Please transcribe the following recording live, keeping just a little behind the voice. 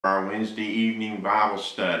Our Wednesday evening Bible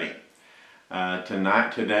study.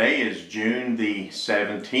 Today is June the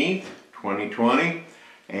 17th, 2020,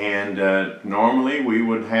 and normally we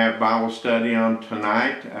would have Bible study on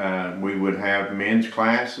tonight. We would have men's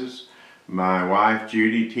classes. My wife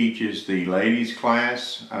Judy teaches the ladies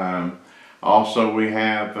class. Also we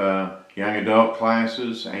have young adult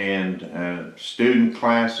classes and student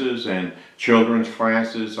classes and children's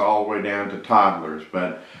classes all the way down to toddlers.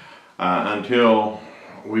 But until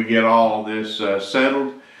we get all this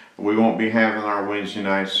settled, we won't be having our Wednesday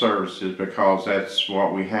night services, because that's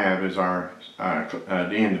what we have is our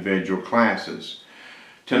individual classes.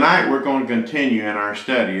 Tonight we're going to continue in our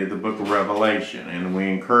study of the book of Revelation, and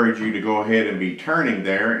we encourage you to go ahead and be turning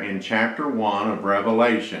there in chapter 1 of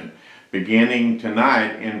Revelation, beginning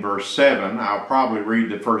tonight in verse 7. I'll probably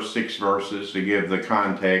read the first 6 verses to give the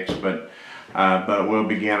context, but we'll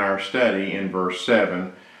begin our study in verse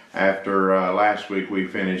 7. After last week we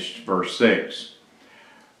finished verse 6.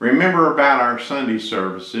 Remember about our Sunday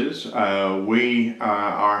services. We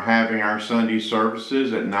are having our Sunday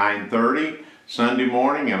services at 9:30 Sunday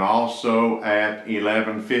morning and also at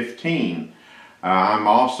 11:15. I'm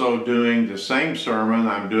also doing the same sermon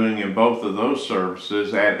I'm doing in both of those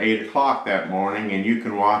services at 8 o'clock that morning, and you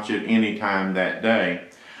can watch it anytime that day.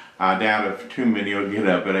 I doubt if too many will get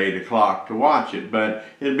up at 8 o'clock to watch it, but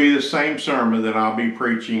it'll be the same sermon that I'll be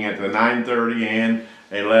preaching at the 9:30 and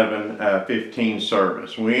 11:15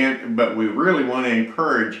 service. But we really want to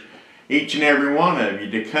encourage each and every one of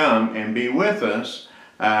you to come and be with us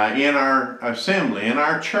in our assembly, in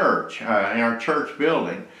our church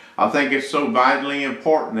building. I think it's so vitally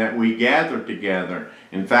important that we gather together.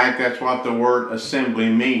 In fact, that's what the word assembly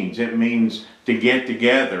means. It means to get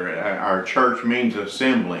together. Our church means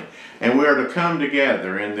assembly. And we are to come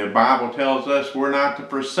together. And the Bible tells us we're not to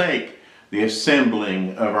forsake the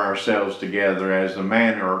assembling of ourselves together, as the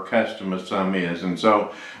manner or custom of some is. And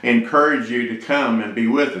so encourage you to come and be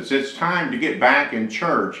with us. It's time to get back in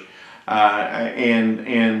church.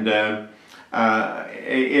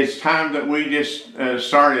 It's time that we just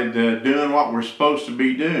started doing what we're supposed to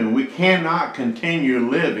be doing. We cannot continue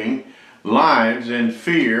living lives in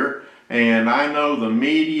fear. And I know the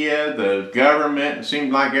media, the government, it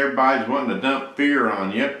seems like everybody's wanting to dump fear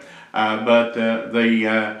on you. But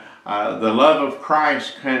the love of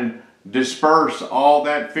Christ can disperse all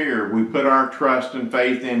that fear. We put our trust and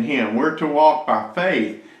faith in Him. We're to walk by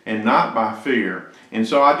faith and not by fear. And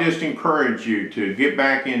so I just encourage you to get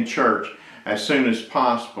back in church as soon as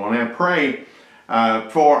possible. And I pray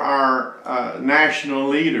for our national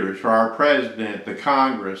leaders, for our president, the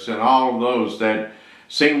Congress, and all of those that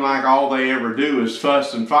seem like all they ever do is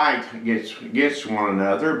fuss and fight against one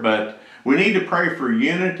another. But we need to pray for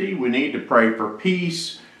unity. We need to pray for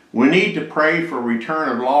peace. We need to pray for return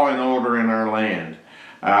of law and order in our land.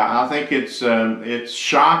 I think it's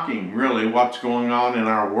shocking, really, what's going on in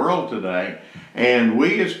our world today. And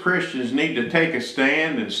we as Christians need to take a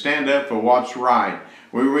stand and stand up for what's right.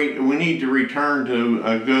 We need to return to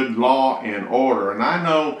a good law and order. And I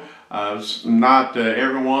know not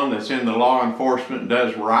everyone that's in the law enforcement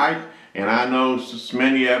does right. And I know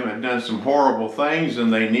many of them have done some horrible things,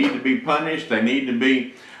 and they need to be punished. They need to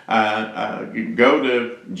be go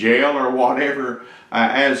to jail or whatever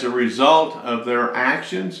as a result of their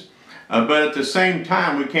actions. But at the same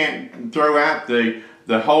time, we can't throw out the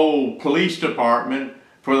whole police department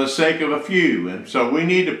for the sake of a few. And so we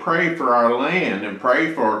need to pray for our land and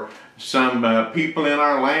pray for some people in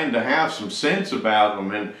our land to have some sense about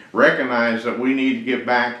them and recognize that we need to get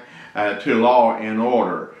back to law and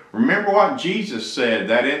order. Remember what Jesus said,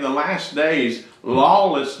 that in the last days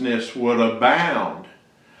lawlessness would abound,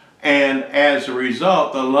 and as a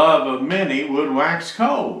result the love of many would wax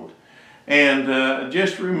cold. And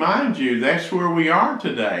just to remind you, that's where we are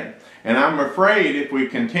today. And I'm afraid if we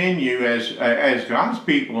continue as God's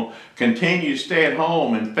people continue to stay at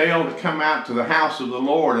home and fail to come out to the house of the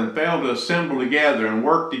Lord and fail to assemble together and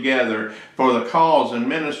work together for the cause and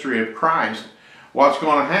ministry of Christ, what's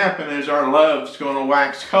going to happen is our love's going to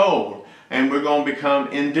wax cold, and we're going to become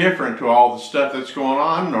indifferent to all the stuff that's going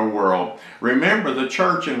on in our world. Remember, the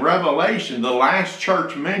church in Revelation, the last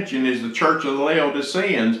church mentioned is the church of the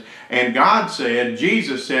Laodiceans. And God said,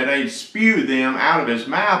 Jesus said, He'd spew them out of His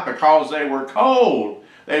mouth because they were cold.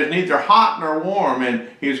 They was neither hot nor warm, and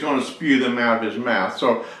He was going to spew them out of His mouth.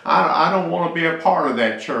 So I don't want to be a part of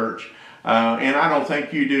that church. And I don't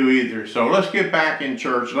think you do either. So let's get back in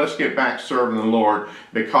church. Let's get back serving the Lord,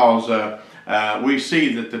 because we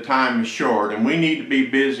see that the time is short and we need to be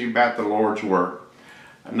busy about the Lord's work.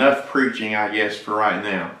 Enough preaching, I guess, for right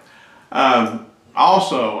now.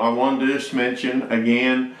 Also, I wanted to just mention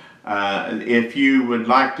again If you would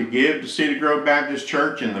like to give to Cedar Grove Baptist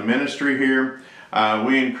Church and the ministry here,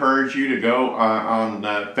 we encourage you to go on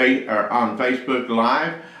Facebook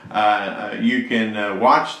Live. You can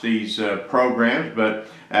watch these programs, but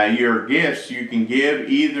your gifts you can give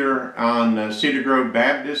either on Cedar Grove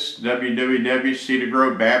Baptist,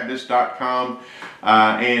 www.cedargrovebaptist.com,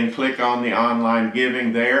 and click on the online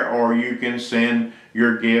giving there, or you can send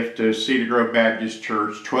your gift to Cedar Grove Baptist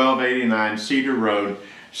Church, 1289 Cedar Road,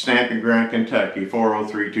 Stamping Ground, Kentucky,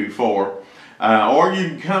 40324. Or you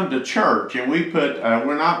can come to church, and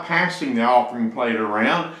we're not passing the offering plate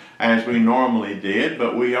around as we normally did,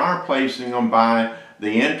 but we are placing them by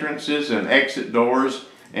the entrances and exit doors.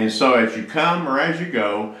 And so as you come or as you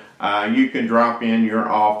go, you can drop in your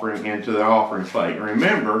offering into the offering plate.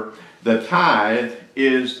 Remember, the tithe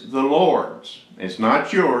is the Lord's. It's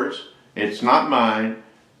not yours. It's not mine.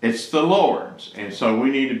 It's the Lord's. And so we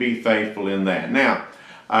need to be faithful in that. Now,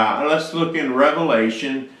 let's look in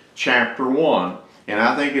Revelation chapter 1. And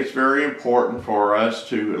I think it's very important for us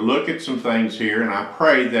to look at some things here. And I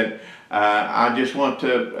pray that I just want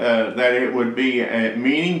to, that it would be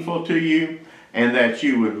meaningful to you, and that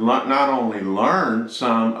you would not only learn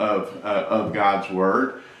some of God's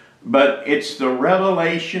Word, but it's the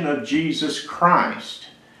revelation of Jesus Christ.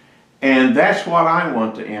 And that's what I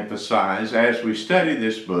want to emphasize as we study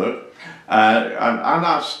this book. I'm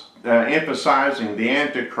not emphasizing the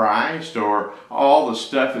Antichrist or all the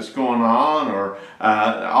stuff that's going on, or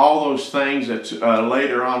all those things that's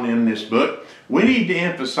later on in this book. We need to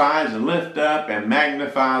emphasize and lift up and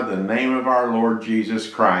magnify the name of our Lord Jesus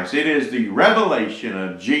Christ. It is the revelation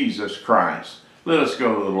of Jesus Christ. Let us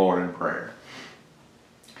go to the Lord in prayer.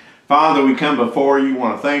 Father, we come before you. We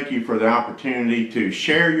want to thank you for the opportunity to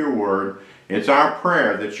share your word. It's our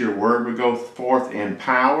prayer that your word would go forth in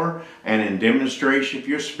power and in demonstration of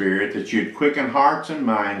your Spirit, that you'd quicken hearts and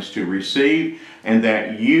minds to receive, and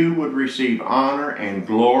that you would receive honor and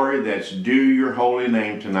glory that's due your holy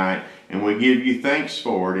name tonight. And we give you thanks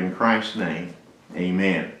for it in Christ's name.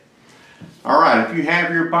 Amen. All right, if you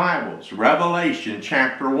have your Bibles, Revelation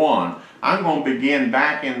chapter 1. I'm going to begin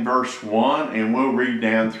back in verse 1, and we'll read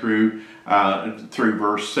down through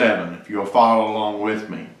verse 7, if you'll follow along with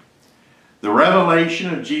me. The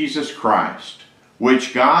revelation of Jesus Christ,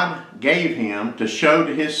 which God gave him to show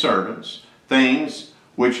to his servants things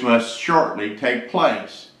which must shortly take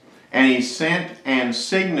place. And he sent and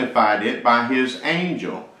signified it by his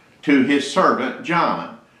angel to his servant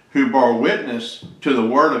John, who bore witness to the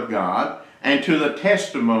word of God and to the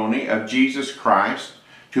testimony of Jesus Christ,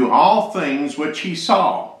 to all things which he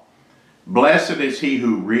saw. Blessed is he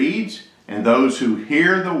who reads, and those who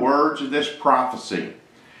hear the words of this prophecy,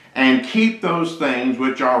 and keep those things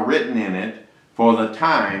which are written in it, for the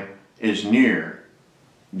time is near.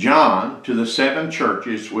 John, to the 7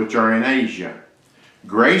 churches which are in Asia.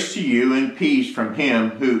 Grace to you and peace from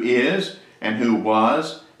him who is, and who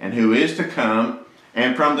was, and who is to come,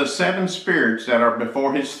 and from the 7 spirits that are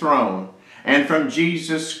before his throne, and from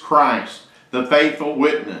Jesus Christ, the faithful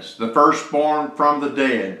witness, the firstborn from the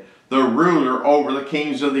dead, the ruler over the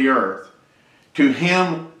kings of the earth. To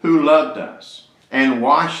him who loved us, and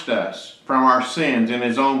washed us from our sins in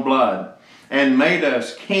his own blood, and made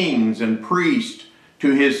us kings and priests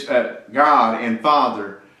to his God and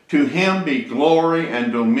Father. To him be glory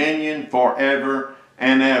and dominion forever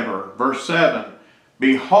and ever. Verse 7,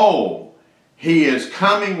 Behold, he is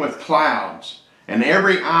coming with clouds, and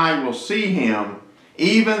every eye will see him,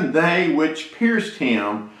 even they which pierced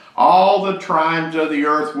him. All the tribes of the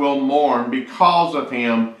earth will mourn because of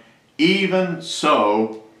him. Even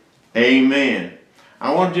so, amen.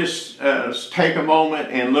 I want to just take a moment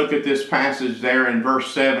and look at this passage there in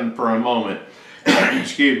verse 7 for a moment.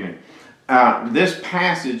 Excuse me. This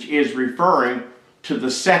passage is referring to the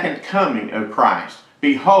second coming of Christ.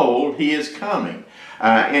 Behold, he is coming.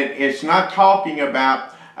 It's not talking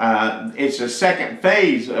about, it's the second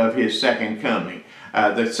phase of his second coming.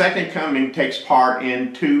 The second coming takes place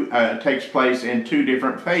in 2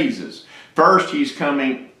 different phases. First, he's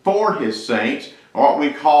coming for his saints, what we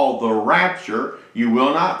call the rapture. You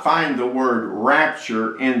will not find the word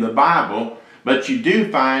rapture in the Bible, but you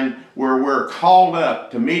do find where we're called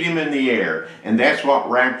up to meet him in the air, and that's what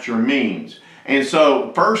rapture means. And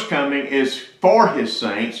so first coming is for his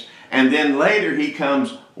saints, and then later he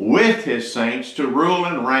comes with his saints to rule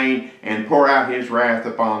and reign and pour out his wrath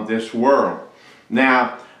upon this world.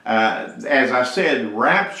 Now, as I said,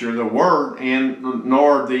 rapture, the word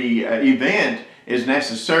nor the event is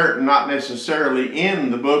not necessarily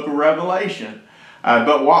in the book of Revelation.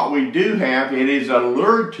 But what we do have, it is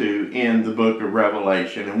allured to in the book of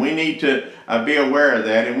Revelation, and we need to be aware of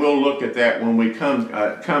that, and we'll look at that when we come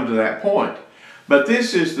to that point. But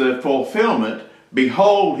this is the fulfillment.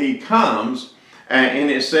 Behold, he comes,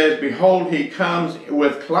 and it says, behold, he comes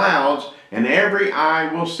with clouds, and every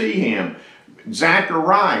eye will see him.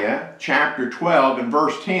 Zechariah chapter 12 and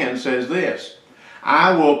verse 10 says this,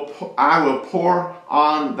 I will pour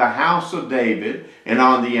on the house of David and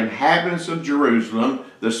on the inhabitants of Jerusalem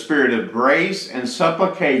the spirit of grace and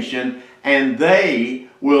supplication, and they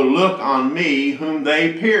will look on me whom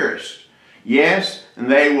they pierced. Yes,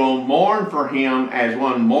 and they will mourn for him as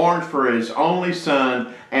one mourns for his only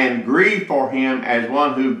son, and grieve for him as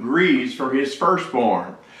one who grieves for his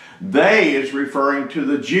firstborn. They is referring to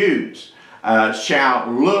the Jews.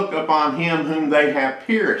 Shall look upon him whom they have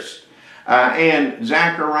pierced. And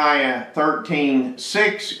Zechariah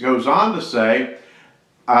 13:6 goes on to say,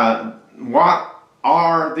 what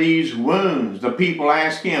are these wounds? The people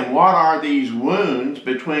ask him, what are these wounds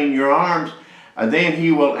between your arms? Then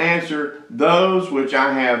he will answer, those which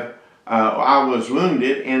I was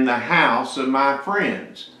wounded in the house of my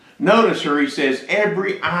friends. Notice here he says,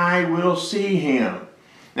 every eye will see him.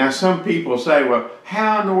 Now some people say, well,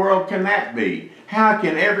 how in the world can that be? How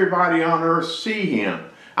can everybody on earth see him?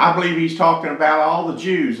 I believe he's talking about all the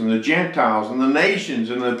Jews and the Gentiles and the nations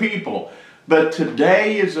and the people. But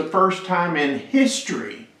today is the first time in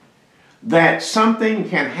history that something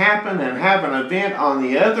can happen and have an event on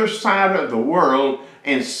the other side of the world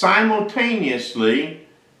and simultaneously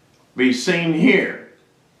be seen here,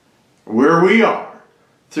 where we are,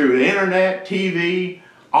 through the internet, TV.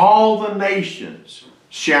 All the nations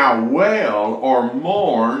shall wail or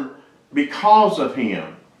mourn because of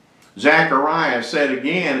him. Zechariah said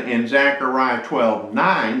again in Zechariah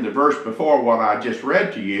 12:9, the verse before what I just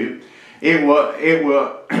read to you, it will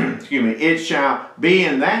excuse me, it shall be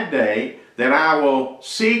in that day that I will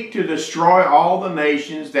seek to destroy all the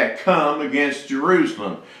nations that come against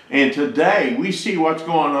Jerusalem. And today we see what's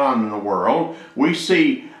going on in the world. We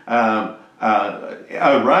see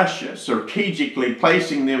Russia strategically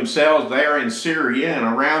placing themselves there in Syria and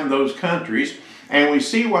around those countries. And we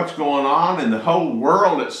see what's going on in the whole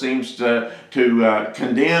world. It seems to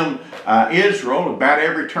condemn Israel about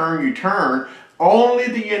every turn you turn. Only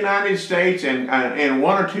the United States and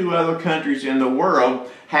one or two other countries in the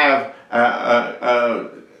world have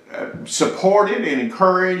supported and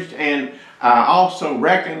encouraged and also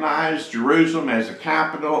recognized Jerusalem as the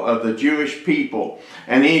capital of the Jewish people.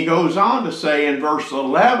 And he goes on to say in verse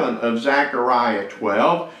 11 of Zechariah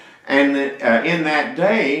 12, and in that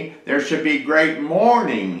day there should be great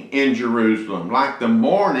mourning in Jerusalem, like the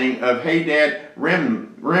mourning of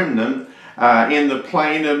Hadad-Rimnon in the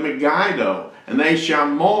plain of Megiddo. And they shall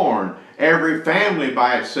mourn, every family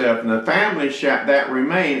by itself, and the family that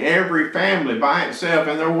remain, every family by itself,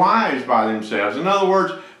 and their wives by themselves. In other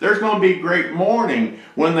words, there's going to be great mourning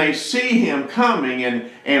when they see him coming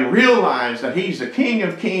and realize that he's the King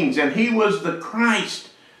of Kings and he was the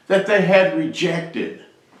Christ that they had rejected.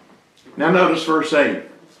 Now notice verse 8.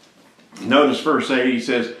 Notice verse 8, he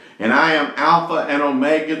says, and I am Alpha and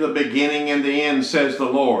Omega, the beginning and the end, says the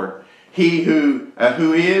Lord. He who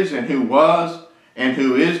is and who was and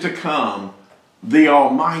who is to come, the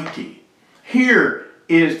Almighty. Here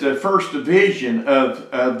is the first division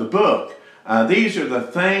of the book. These are the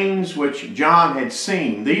things which John had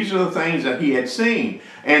seen. These are the things that he had seen.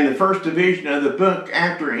 And the first division of the book,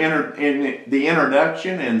 after in the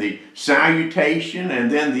introduction and the salutation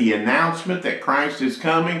and then the announcement that Christ is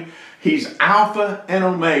coming, he's Alpha and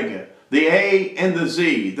Omega, the A and the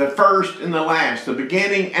Z, the first and the last, the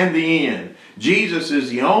beginning and the end. Jesus is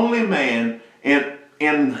the only man in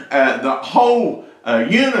the whole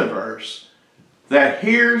universe that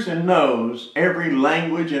hears and knows every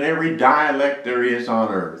language and every dialect there is on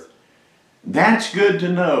earth. That's good to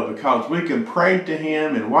know, because we can pray to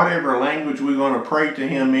him in whatever language we're going to pray to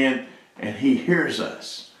him in, and he hears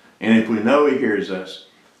us. And if we know he hears us,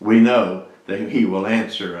 we know that he will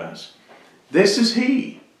answer us. This is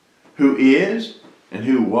he who is and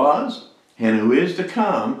who was and who is to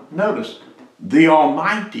come. Notice, the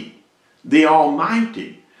Almighty. The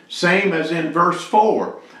Almighty. Same as in verse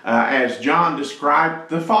 4, as John described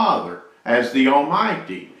the Father as the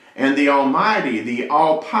Almighty. And the Almighty, the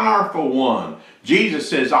all-powerful one. Jesus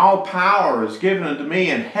says, all power is given unto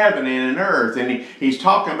me in heaven and in earth. And he's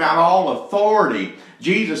talking about all authority.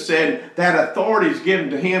 Jesus said that authority is given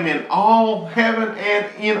to him in all heaven and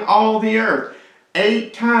in all the earth.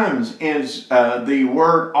 8 times is the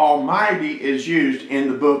word Almighty is used in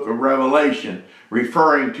the book of Revelation,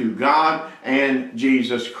 referring to God and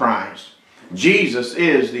Jesus Christ. Jesus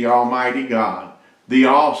is the Almighty God. the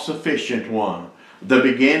all-sufficient one, the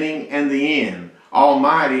beginning and the end.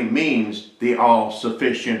 Almighty means the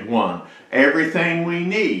all-sufficient one. Everything we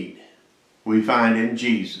need, we find in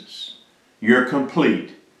Jesus. You're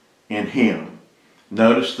complete in Him.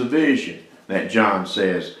 Notice the vision that John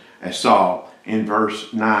saw in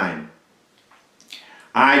verse 9.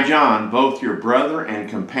 I, John, both your brother and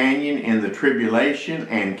companion in the tribulation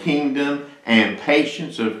and kingdom and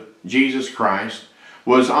patience of Jesus Christ,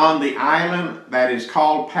 was on the island that is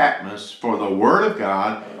called Patmos for the Word of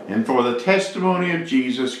God and for the testimony of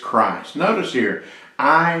Jesus Christ. Notice here,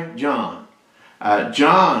 I, John.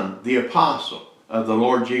 John, the apostle of the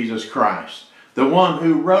Lord Jesus Christ, the one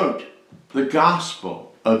who wrote the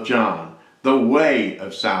Gospel of John, the way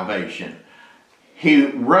of salvation. He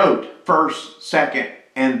wrote 1st, 2nd,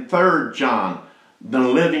 and 3rd John, the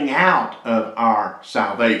living out of our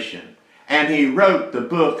salvation. And he wrote the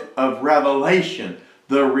book of Revelation,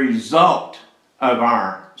 the result of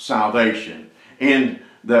our salvation. In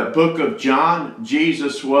the book of John,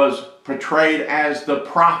 Jesus was portrayed as the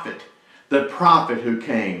prophet who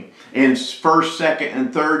came. In 1st, 2nd,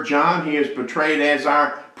 and 3rd John, he is portrayed as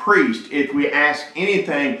our priest. If we ask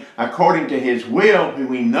anything according to His will,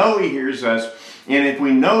 we know He hears us. And if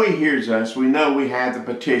we know He hears us, we know we have the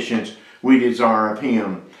petitions we desire of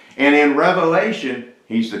Him. And in Revelation,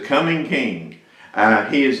 He's the coming King.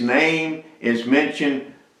 His name is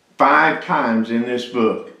mentioned 5 times in this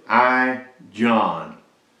book. I, John.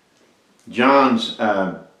 John's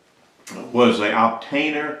was the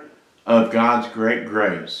obtainer of God's great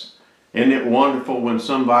grace. Isn't it wonderful when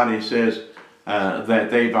somebody says that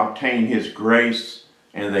they've obtained His grace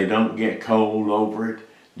and they don't get cold over it?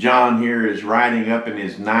 John here is writing up in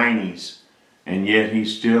his 90s, and yet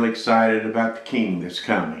he's still excited about the King that's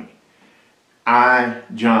coming. I,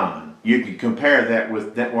 John. You could compare that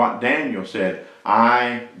with what Daniel said.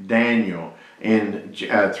 I, Daniel, in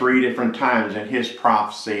 3 different times in his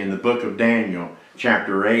prophecy in the book of Daniel,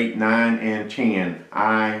 chapter 8, 9, and 10.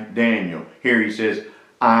 I, Daniel. Here he says,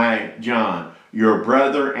 I, John, your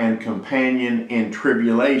brother and companion in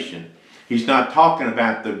tribulation. He's not talking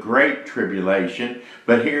about the great tribulation,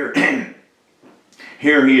 but here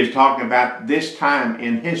he is talking about this time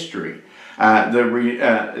in history.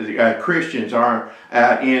 Christians are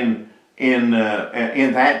in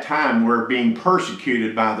that time were being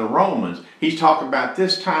persecuted by the Romans. He's talking about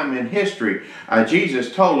this time in history.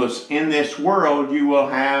 Jesus told us, in this world you will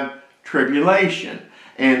have tribulation.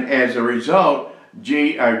 And as a result,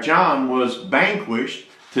 John was vanquished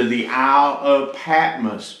to the Isle of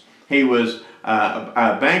Patmos. He was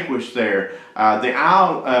vanquished there. The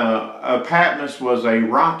Isle of Patmos was a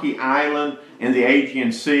rocky island in the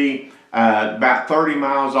Aegean Sea, about 30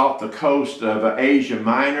 miles off the coast of Asia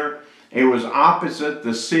Minor. It was opposite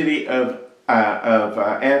the city of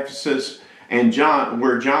Ephesus, and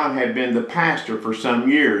where John had been the pastor for some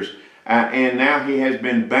years. And now he has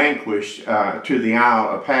been vanquished to the Isle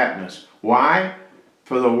of Patmos. Why?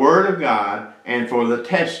 For the Word of God and for the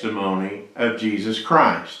testimony of Jesus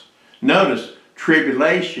Christ. Notice,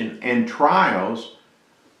 tribulation and trials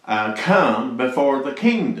come before the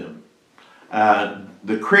kingdom.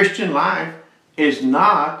 The Christian life is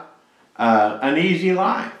not an easy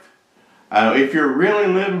life. If you're really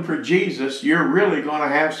living for Jesus, you're really going to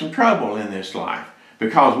have some trouble in this life,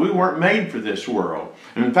 because we weren't made for this world.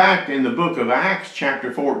 In fact, in the book of Acts,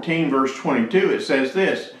 chapter 14, verse 22, it says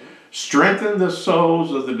this: strengthen the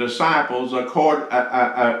souls of the disciples,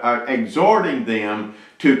 exhorting them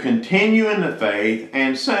to continue in the faith,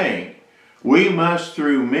 and saying, we must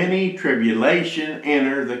through many tribulation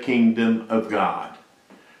enter the kingdom of God.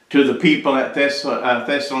 To the people at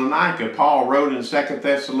Thessalonica, Paul wrote in 2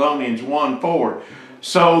 Thessalonians 1:4,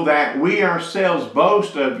 so that we ourselves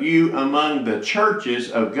boast of you among the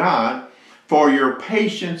churches of God for your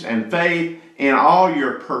patience and faith in all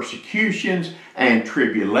your persecutions and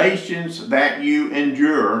tribulations that you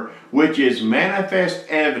endure, which is manifest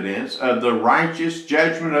evidence of the righteous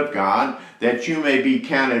judgment of God, that you may be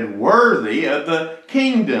counted worthy of the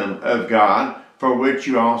kingdom of God, for which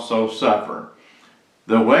you also suffer.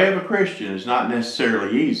 The way of a Christian is not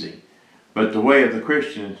necessarily easy, but the way of the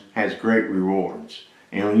Christian has great rewards.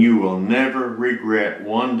 And you will never regret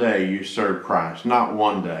one day you served Christ. Not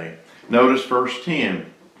one day. Notice verse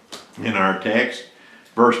 10 in our text.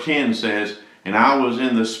 Verse 10 says, and I was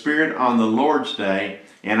in the Spirit on the Lord's day,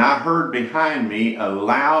 and I heard behind me a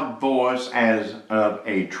loud voice as of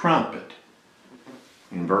a trumpet.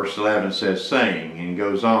 And verse 11 says, saying, and he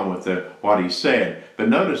goes on with what he said. But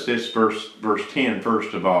notice this verse 10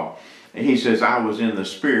 first of all. He says, I was in the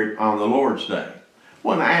Spirit on the Lord's day. I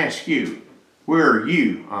want to ask you, where are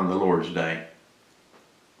you on the Lord's day?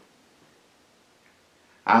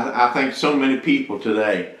 I think so many people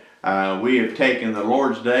today, we have taken the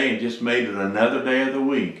Lord's Day and just made it another day of the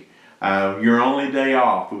week. Your only day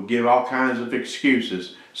off. We'll give all kinds of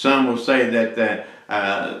excuses. Some will say that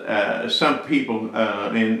some people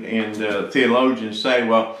and theologians say,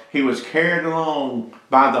 well, he was carried along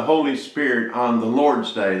by the Holy Spirit on the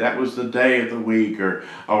Lord's Day. That was the day of the week, or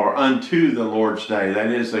unto the Lord's Day. That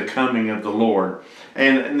is the coming of the Lord.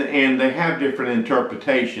 And they have different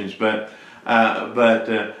interpretations, but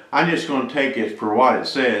I'm just going to take it for what it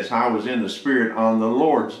says. I was in the Spirit on the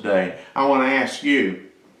Lord's Day. I want to ask you,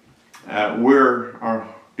 where are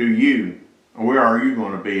you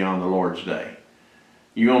going to be on the Lord's Day?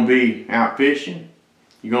 You going to be out fishing?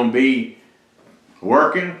 You going to be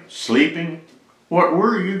working, sleeping? Where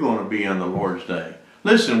are you going to be on the Lord's Day?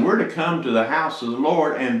 Listen, we're to come to the house of the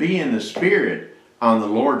Lord and be in the Spirit on the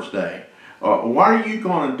Lord's Day. What are you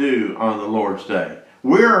going to do on the Lord's Day?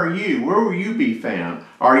 Where are you? Where will you be found?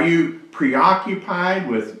 Are you preoccupied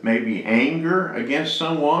with maybe anger against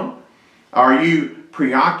someone? Are you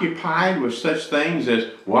preoccupied with such things as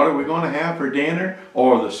what are we going to have for dinner,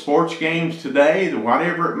 or the sports games today,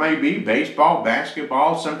 whatever it may be, baseball,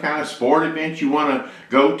 basketball, some kind of sport event you want to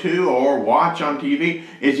go to or watch on TV?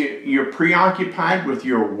 You're preoccupied with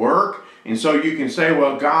your work, and so you can say,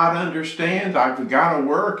 well, God understands, I've got to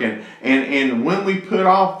work, and when we put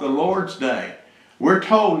off the Lord's Day, we're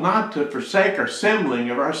told not to forsake our assembling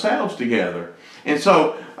of ourselves together. And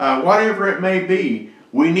so whatever it may be,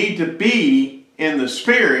 we need to be in the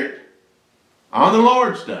Spirit on the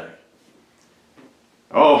Lord's Day.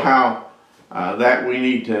 Oh, how that we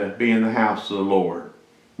need to be in the house of the Lord.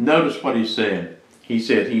 Notice what he said. He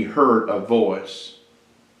said he heard a voice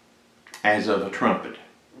as of a trumpet.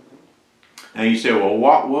 And he said, well,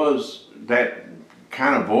 what was that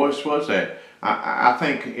kind of voice was that? I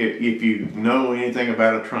think if you know anything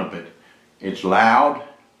about a trumpet, it's loud,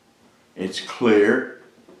 it's clear,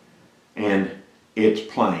 and it's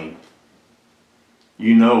plain.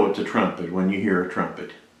 You know it's a trumpet when you hear a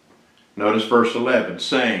trumpet. Notice verse 11,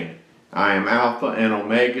 saying, I am Alpha and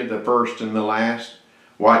Omega, the first and the last.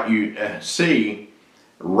 What you see,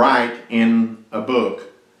 write in a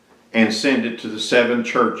book and send it to the 7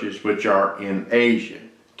 churches which are in Asia,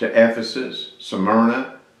 to Ephesus,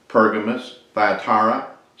 Smyrna, Pergamos, Thyatira,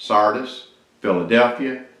 Sardis,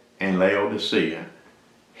 Philadelphia, and Laodicea.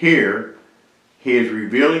 Here, he is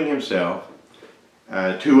revealing himself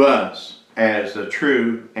to us as the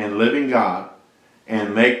true and living God,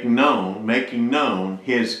 and making known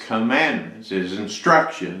his commandments, his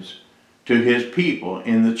instructions to his people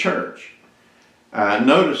in the church.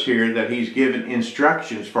 Notice here that he's given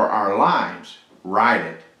instructions for our lives.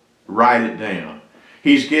 Write it down.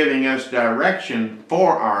 He's giving us direction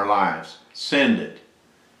for our lives. Send it.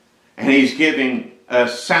 And he's giving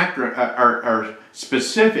us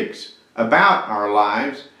specifics about our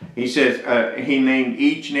lives. He says he named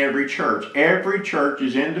each and every church. Every church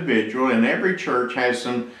is individual, and every church has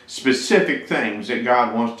some specific things that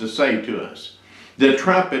God wants to say to us. The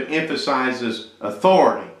trumpet emphasizes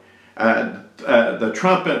authority. The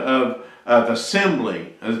trumpet of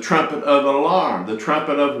assembly, the trumpet of alarm, the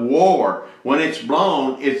trumpet of war. When it's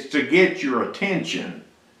blown, it's to get your attention.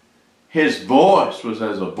 His voice was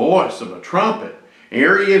as a voice of a trumpet.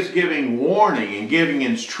 Here he is giving warning and giving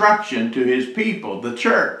instruction to his people, the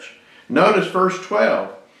church. Notice verse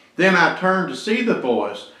 12. Then I turned to see the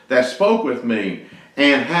voice that spoke with me,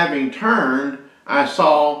 and having turned, I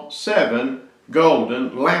saw 7 golden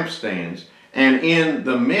lampstands. And in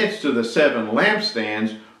the midst of the 7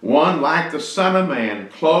 lampstands, one like the Son of Man,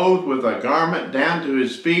 clothed with a garment down to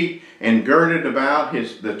his feet, and girded about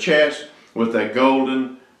the chest with a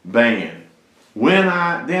golden band. Then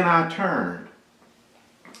I turned.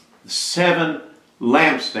 7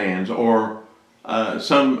 lampstands, or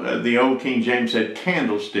the old King James said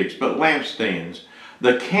candlesticks, but lampstands.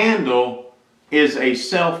 The candle is a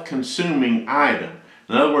self-consuming item.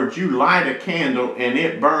 In other words, you light a candle and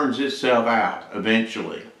it burns itself out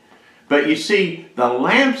eventually. But you see, the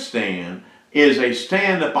lampstand is a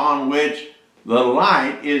stand upon which the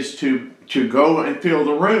light is to go and fill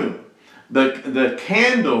the room. The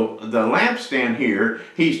candle, the lampstand here,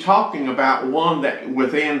 he's talking about one that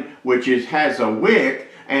within which has a wick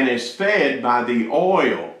and is fed by the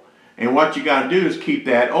oil. And what you got to do is keep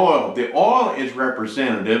that oil. The oil is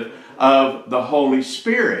representative of the Holy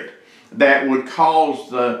Spirit that would cause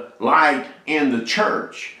the light in the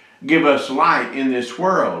church, give us light in this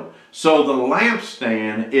world. So the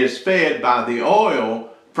lampstand is fed by the oil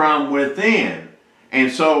from within. And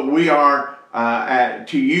so we are have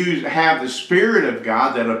the Spirit of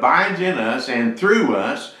God that abides in us and through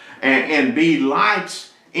us, and be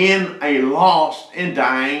lights in a lost and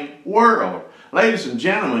dying world. Ladies and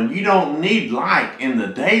gentlemen, you don't need light in the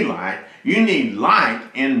daylight. You need light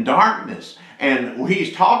in darkness. And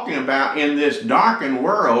he's talking about in this darkened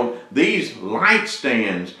world, these light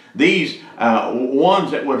stands, these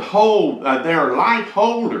ones that would hold, they're light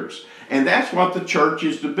holders. And that's what the church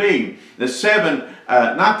is to be. The seven,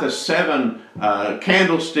 not the seven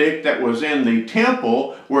candlestick that was in the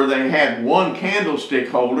temple where they had one candlestick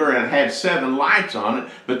holder and it had 7 lights on it,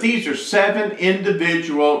 but these are 7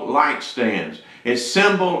 individual light stands. It's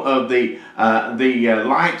symbol of the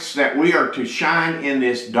lights that we are to shine in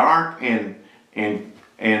this dark and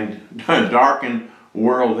darkened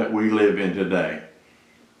world that we live in today.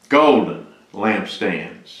 Golden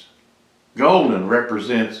lampstands. Golden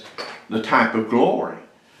represents the type of glory.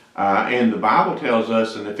 And the Bible tells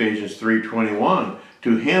us in Ephesians 3:21,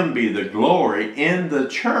 to him be the glory in the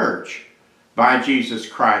church by Jesus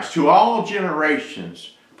Christ, to all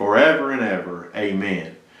generations, forever and ever.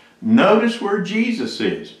 Amen. Notice where Jesus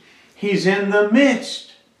is. He's in the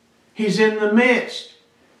midst. He's in the midst.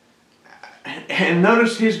 And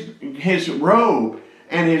notice his robe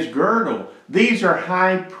and his girdle. These are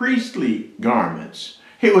high priestly garments.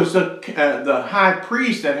 It was the high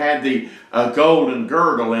priest that had the golden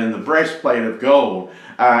girdle and the breastplate of gold.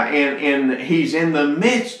 And he's in the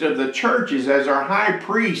midst of the churches as our high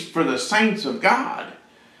priest for the saints of God.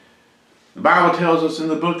 The Bible tells us in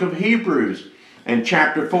the book of Hebrews, in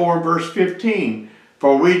chapter 4, verse 15,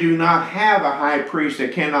 for we do not have a high priest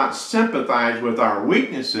that cannot sympathize with our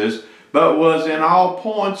weaknesses, but was in all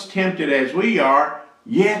points tempted as we are,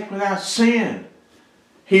 yet without sin.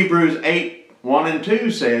 Hebrews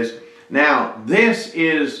 8:1-2 says, now this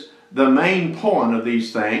is the main point of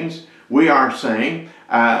these things. We are saying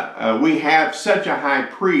we have such a high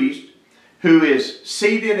priest who is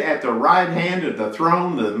seated at the right hand of the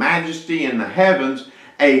throne, the majesty in the heavens,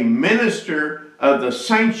 a minister of the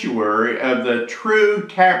sanctuary of the true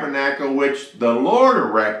tabernacle which the Lord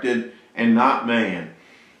erected and not man.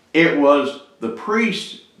 It was the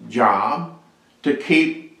priest's job to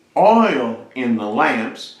keep oil in the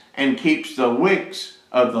lamps and keeps the wicks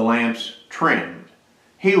of the lamps trimmed.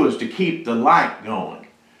 He was to keep the light going.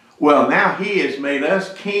 Well, now he has made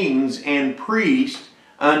us kings and priests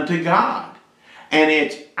unto God. And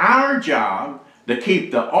it's our job to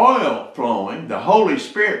keep the oil flowing, the Holy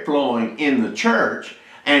Spirit flowing in the church,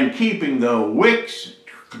 and keeping the wicks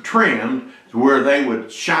trimmed where they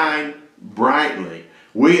would shine brightly.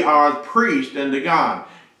 We are priests unto God.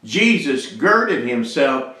 Jesus girded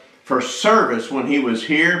himself for service when he was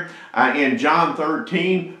here in John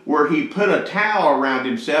 13, where he put a towel around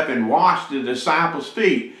himself and washed the disciples'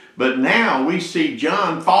 feet. But now we see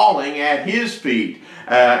John falling at his feet.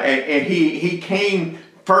 And he came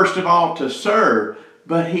first of all to serve,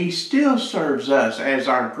 but he still serves us as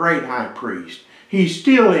our great high priest. He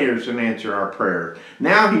still hears and answers our prayer.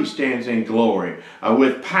 Now he stands in glory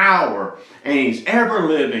with power, and he's ever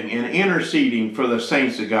living and interceding for the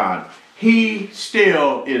saints of God. He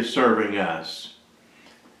still is serving us.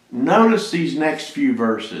 Notice these next few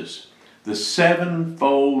verses. The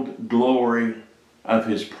sevenfold glory of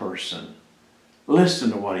his person.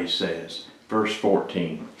 Listen to what he says. Verse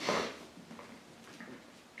 14.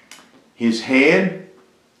 His head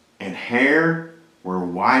and hair were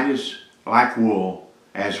white as like wool,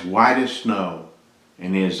 as white as snow,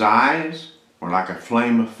 and his eyes were like a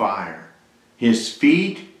flame of fire. His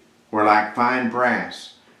feet were like fine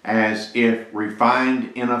brass, as if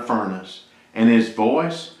refined in a furnace, and his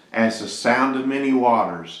voice as the sound of many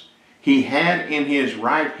waters. He had in his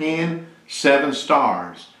right hand 7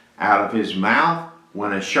 stars. Out of his mouth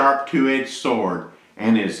went a sharp 2-edged sword,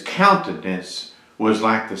 and his countenance was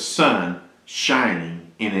like the sun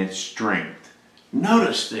shining in its strength.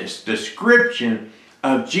 Notice this description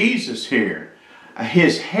of Jesus here.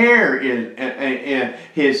 His hair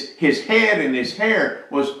is his head and his hair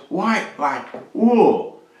was white like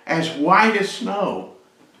wool, as white as snow.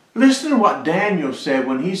 Listen to what Daniel said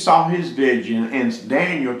when he saw his vision in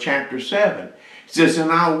Daniel chapter 7. He says,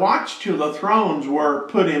 and I watched till the thrones were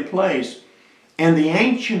put in place, and the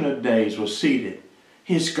Ancient of Days was seated.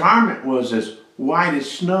 His garment was as white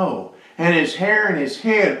as snow, and his hair and his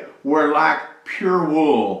head were like pure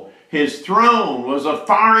wool. His throne was a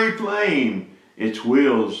fiery flame, its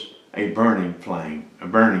wheels a burning flame, a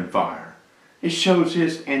burning fire. It shows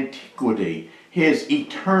his antiquity, his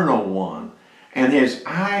eternal one. And his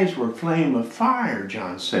eyes were flame of fire,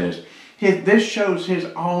 John says. This shows his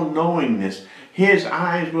all-knowingness. His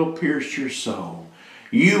eyes will pierce your soul.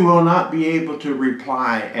 You will not be able to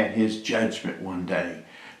reply at his judgment one day,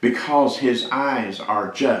 because his eyes are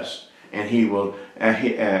just, and he will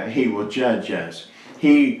judge us.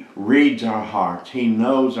 He reads our hearts. He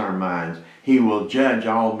knows our minds. He will judge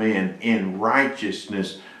all men in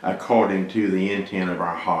righteousness according to the intent of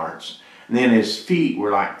our hearts. And then his feet were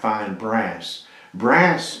like fine brass.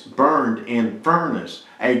 Brass burned in furnace,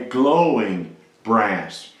 a glowing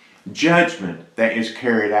brass. Judgment that is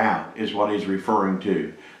carried out is what he's referring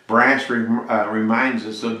to. Brass reminds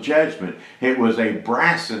us of judgment. It was a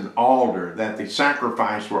brassen altar that the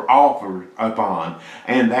sacrifice were offered upon.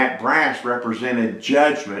 And that brass represented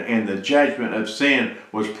judgment, and the judgment of sin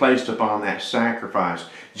was placed upon that sacrifice.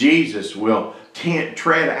 Jesus will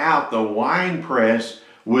tread out the winepress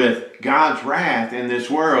with God's wrath in this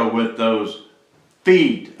world with those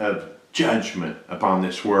feet of judgment upon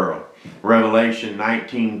this world. Revelation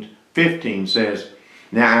 19:15 says,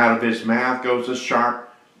 "Now out of his mouth goes a sharp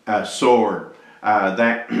sword,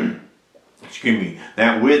 that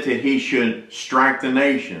with it he should strike the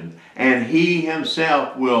nation, and he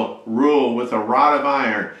himself will rule with a rod of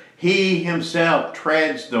iron. He himself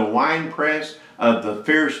treads the winepress of the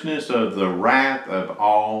fierceness of the wrath of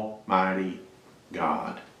Almighty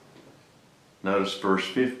God." Notice verse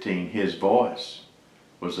 15, his voice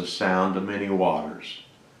was a sound of many waters.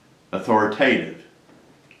 Authoritative,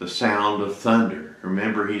 the sound of thunder.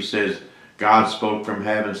 Remember, he says, God spoke from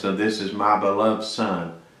heaven, so this is my beloved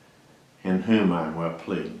Son, in whom I am well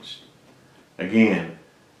pleased. Again,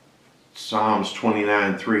 Psalms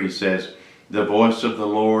 29:3 says, "The voice of the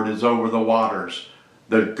Lord is over the waters.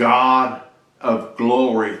 The God of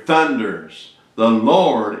glory thunders. The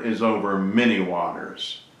Lord is over many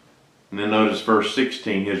waters." And then notice verse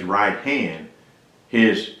 16, his right hand,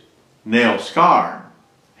 his nail-scarred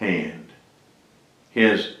hand,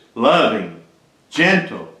 his loving,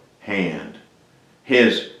 gentle hand,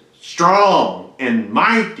 his strong and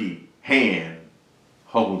mighty hand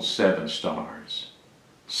holds 7 stars.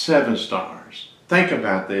 7 stars. Think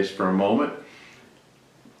about this for a moment.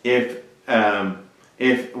 If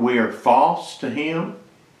we are false to him,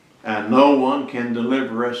 no one can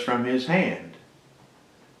deliver us from his hand.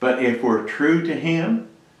 But if we're true to him,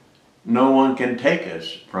 no one can take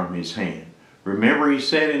us from his hand. Remember, he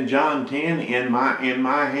said in John 10, in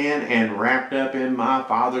my hand and wrapped up in my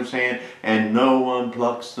Father's hand, and no one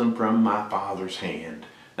plucks them from my Father's hand.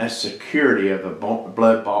 That's security of a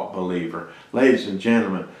blood-bought believer. Ladies and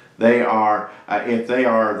gentlemen, they are, if they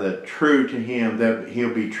are the true to him,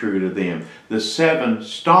 he'll be true to them. The 7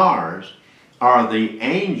 stars are the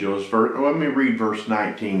angels. Let me read verse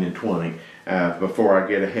 19 and 20 before I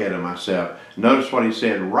get ahead of myself. Notice what he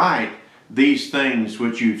said. "Write these things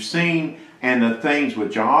which you've seen, and the things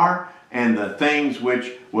which are, and the things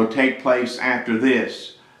which will take place after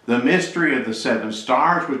this. The mystery of the 7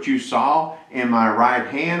 stars which you saw in my right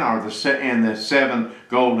hand are the 7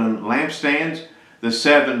 golden lampstands. The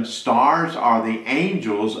 7 stars are the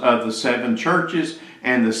angels of the 7 churches,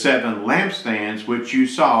 and the 7 lampstands which you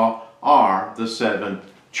saw are the 7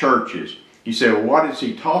 churches." You say, well, what is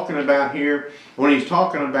he talking about here? When he's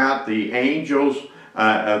talking about the angels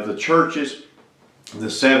of the churches, the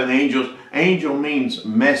 7 angels, angel means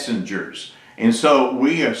messengers. And so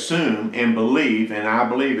we assume and believe, and I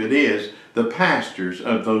believe it is, the pastors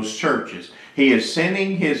of those churches. He is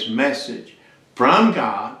sending his message from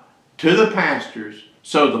God to the pastors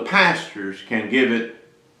so the pastors can give it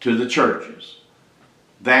to the churches.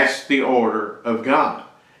 That's the order of God.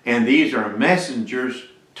 And these are messengers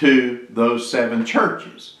to those 7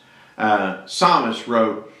 churches. Psalmist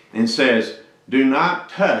wrote and says, "Do not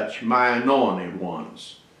touch my anointed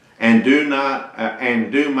ones, and do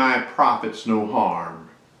my prophets no harm."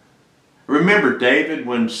 Remember David,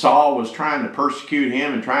 when Saul was trying to persecute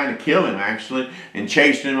him and trying to kill him actually, and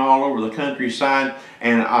chasing him all over the countryside,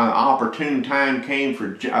 and an opportune time came for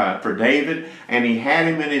David, and he had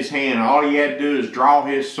him in his hand. All he had to do is draw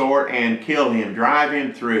his sword and kill him, drive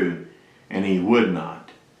him through, and he would not.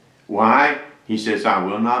 Why? He says, "I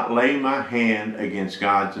will not lay my hand against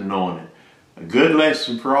God's anointed." A good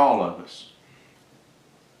lesson for all of us.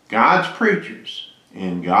 God's preachers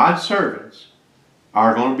and God's servants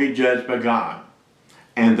are going to be judged by God.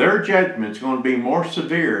 And their judgment is going to be more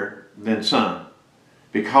severe than some,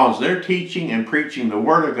 because they're teaching and preaching the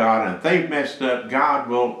Word of God, and if they've messed up, God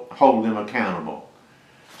will hold them accountable.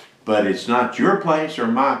 But it's not your place or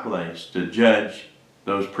my place to judge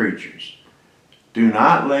those preachers. Do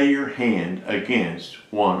not lay your hand against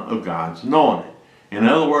one of God's anointed. In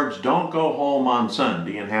other words, don't go home on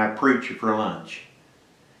Sunday and have preacher for lunch.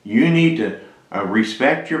 You need to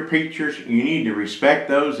respect your preachers. You need to respect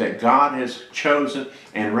those that God has chosen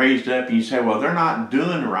and raised up. You say, well, they're not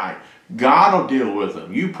doing right. God will deal with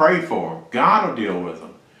them. You pray for them. God will deal with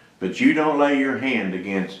them. But you don't lay your hand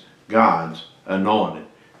against God's anointed.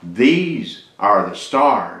 These are the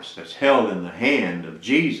stars that's held in the hand of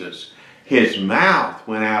Jesus. His mouth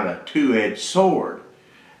went out a two-edged sword.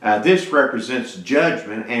 This represents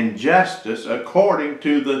judgment and justice according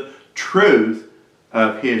to the truth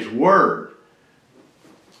of his word.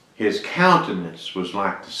 His countenance was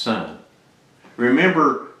like the sun.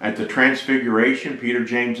 Remember at the transfiguration, Peter,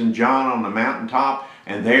 James, and John on the mountaintop,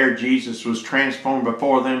 and there Jesus was transformed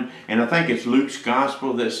before them. And I think it's Luke's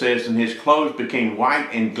gospel that says, and his clothes became white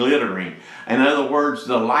and glittering. In other words,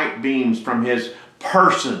 the light beams from his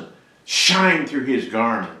person shined through his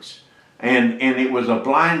garments. And it was a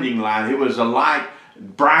blinding light. It was a light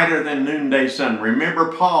brighter than noonday sun.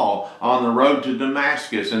 Remember Paul on the road to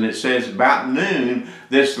Damascus, and it says about noon,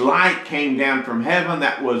 this light came down from heaven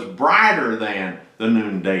that was brighter than the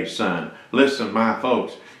noonday sun. Listen, my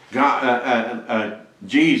folks, God,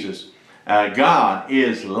 God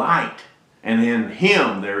is light, and in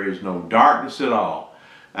him there is no darkness at all.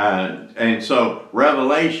 And so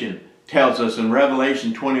Revelation tells us in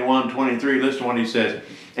Revelation 21:23, listen to what he says.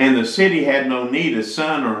 And the city had no need of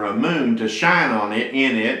sun or a moon to shine on it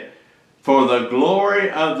in it, for the glory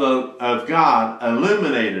of God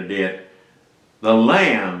illuminated it. The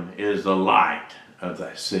Lamb is the light of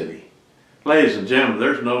that city. Ladies and gentlemen,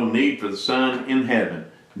 there's no need for the sun in heaven.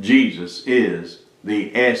 Jesus is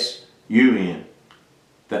the S-U-N,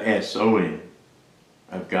 the S-O-N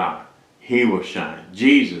of God. He will shine.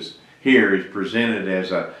 Jesus here is presented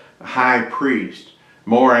as a high priest,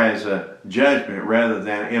 more as a judgment rather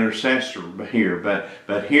than an intercessor here.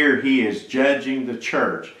 But here he is judging the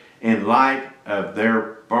church in light of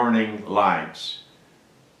their burning lights.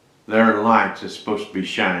 Their lights are supposed to be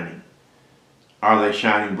shining. Are they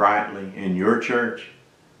shining brightly in your church?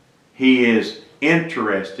 He is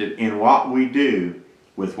interested in what we do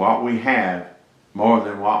with what we have more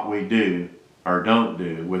than what we do or don't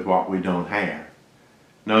do with what we don't have.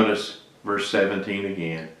 Notice verse 17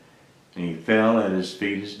 again. And he fell at his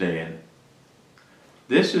feet as dead.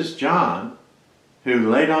 This is John, who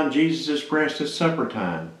laid on Jesus' breast at supper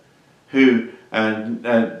time, who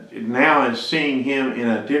now is seeing him in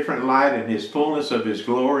a different light in his fullness of his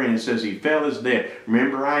glory, and it says he fell as dead.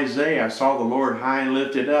 Remember Isaiah, I saw the Lord high and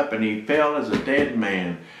lifted up, and he fell as a dead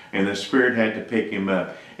man, and the Spirit had to pick him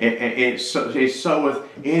up. It's so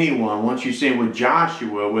with anyone. Once you see him with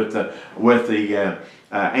Joshua, with the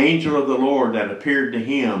angel of the Lord that appeared to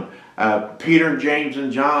him, Peter, James,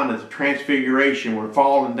 and John at the transfiguration were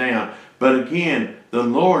falling down. But again, the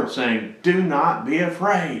Lord saying, do not be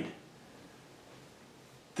afraid.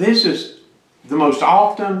 This is the most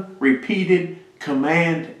often repeated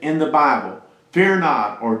command in the Bible. Fear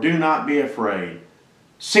not, or do not be afraid.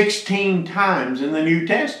 16 times in the New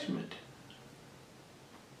Testament.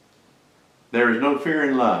 There is no fear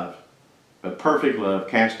in love, but perfect love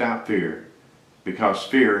casts out fear, because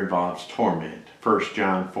fear involves torment. 1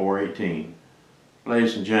 John 4:18.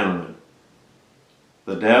 Ladies and gentlemen,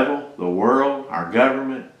 the devil, the world, our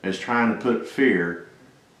government is trying to put fear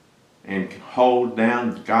and hold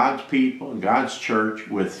down God's people and God's church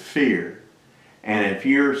with fear. And if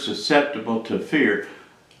you're susceptible to fear,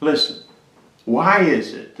 listen, why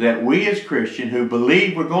is it that we as Christians who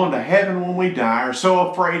believe we're going to heaven when we die are so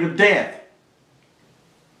afraid of death?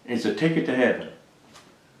 It's a ticket to heaven.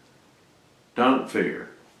 Don't fear.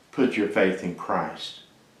 Put your faith in Christ.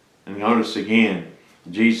 And notice again,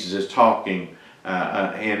 Jesus is talking,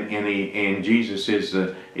 and Jesus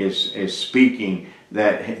is speaking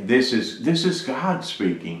that this is God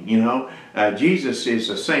speaking. You know, Jesus is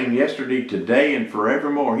the same yesterday, today, and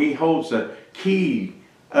forevermore. He holds the key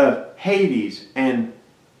of Hades and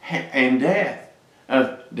death,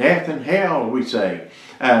 of death and hell, we say,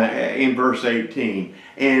 in verse 18.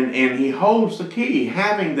 And he holds the key.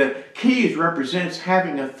 Having the keys represents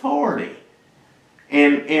having authority.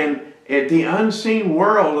 And at the unseen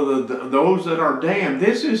world of those that are damned,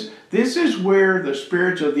 this is where the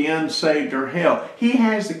spirits of the unsaved are held. He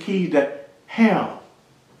has the key to hell.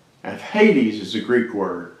 Of Hades is the Greek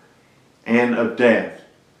word. And of death,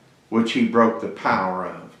 which he broke the power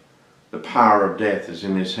of. The power of death is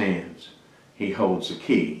in his hands. He holds the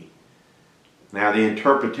key. Now the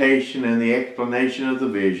interpretation and the explanation of the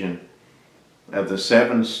vision of the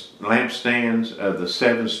 7 lampstands, of the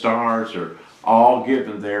 7 stars, are all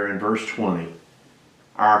given there in verse 20.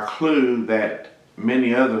 Our clue that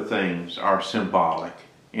many other things are symbolic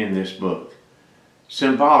in this book.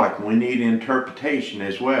 Symbolic. We need interpretation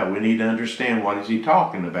as well. We need to understand what is he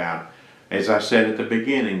talking about. As I said at the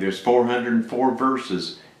beginning, there's 404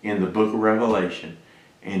 verses in the book of Revelation,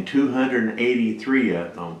 and 283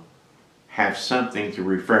 of them have something to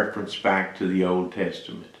reference back to the Old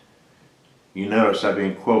Testament. You notice I've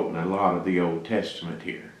been quoting a lot of the Old Testament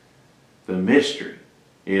here. The mystery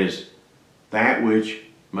is that which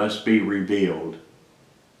must be revealed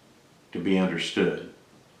to be understood.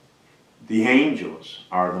 The angels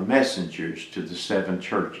are the messengers to the 7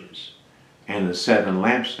 churches, and the 7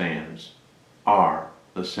 lampstands are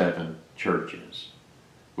the 7 churches.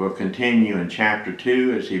 We'll continue in chapter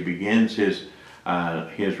 2 as he begins his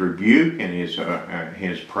rebuke and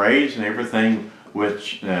his praise and everything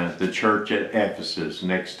with the church at Ephesus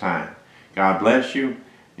next time. God bless you,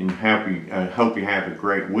 and I hope you have a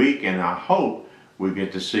great week, and I hope we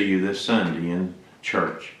get to see you this Sunday in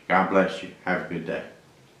church. God bless you. Have a good day.